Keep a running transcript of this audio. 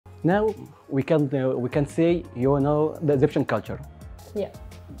Now we can say you know the Egyptian culture. Yeah.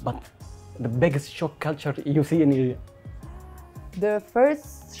 But the biggest shock culture you see in Egypt. The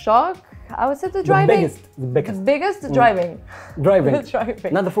first shock, I would say the driving. The biggest. The biggest, the driving. Driving. The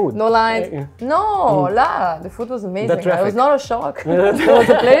driving. Not the food. No lines. Yeah. No, la. The food was amazing. The traffic. It was not a shock. It was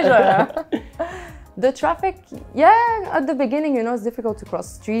a pleasure. The traffic, yeah, at the beginning, you know, it's difficult to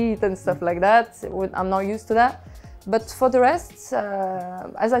cross street and stuff like that. I'm not used to that. But for the rest,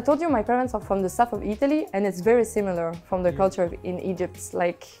 as I told you, my parents are from the south of Italy, and it's very similar from the culture in Egypt,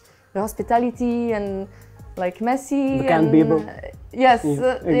 like the hospitality and like messy. The kind people. Yes,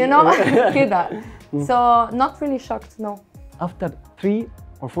 you know, كده. So not really shocked, no. After 3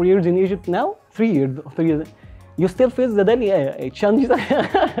 or 4 years in Egypt now, 3 years, you still face the daily challenges.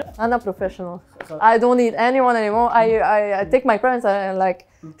 I'm not professional. I don't need anyone anymore. I take my parents and like,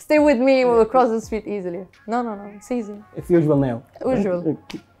 stay with me, we'll cross the street easily. No, it's easy. It's usual now. Usual.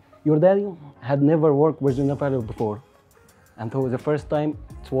 Your daddy had never worked with a pilot before. And so the first time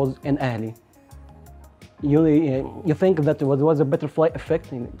it was in Ahli. You think that it was a butterfly effect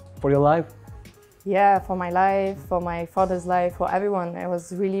for your life? Yeah, for my life, for my father's life, for everyone. It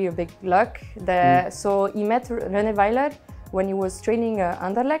was really a big luck. So he met René Weiler when he was training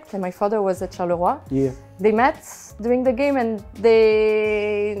Anderlecht, and my father was at Charleroi. Yeah. They met during the game, and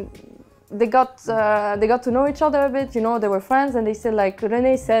they got to know each other a bit. You know, they were friends, and they said, like,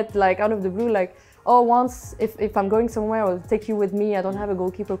 René said, like, out of the blue, like, oh, once if I'm going somewhere, I'll take you with me. I don't have a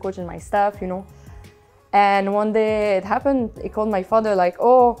goalkeeper coach in my staff, you know. And one day it happened. He called my father, like,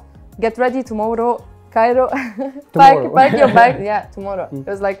 oh, get ready tomorrow, Cairo. pack your bag. Yeah, tomorrow. It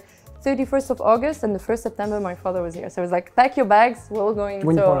was like 31st of August, and the 1st September my father was here. So it was like, pack your bags, we're all going.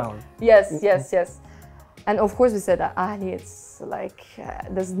 24 hours. Yes. And of course we said, Ahli, it's like,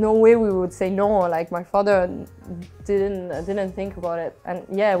 there's no way we would say no. Like, my father didn't think about it. And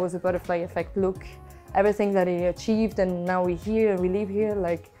yeah, it was a butterfly effect. Look, everything that he achieved, and now we're here, we live here,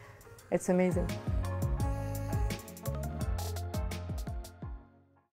 like, it's amazing.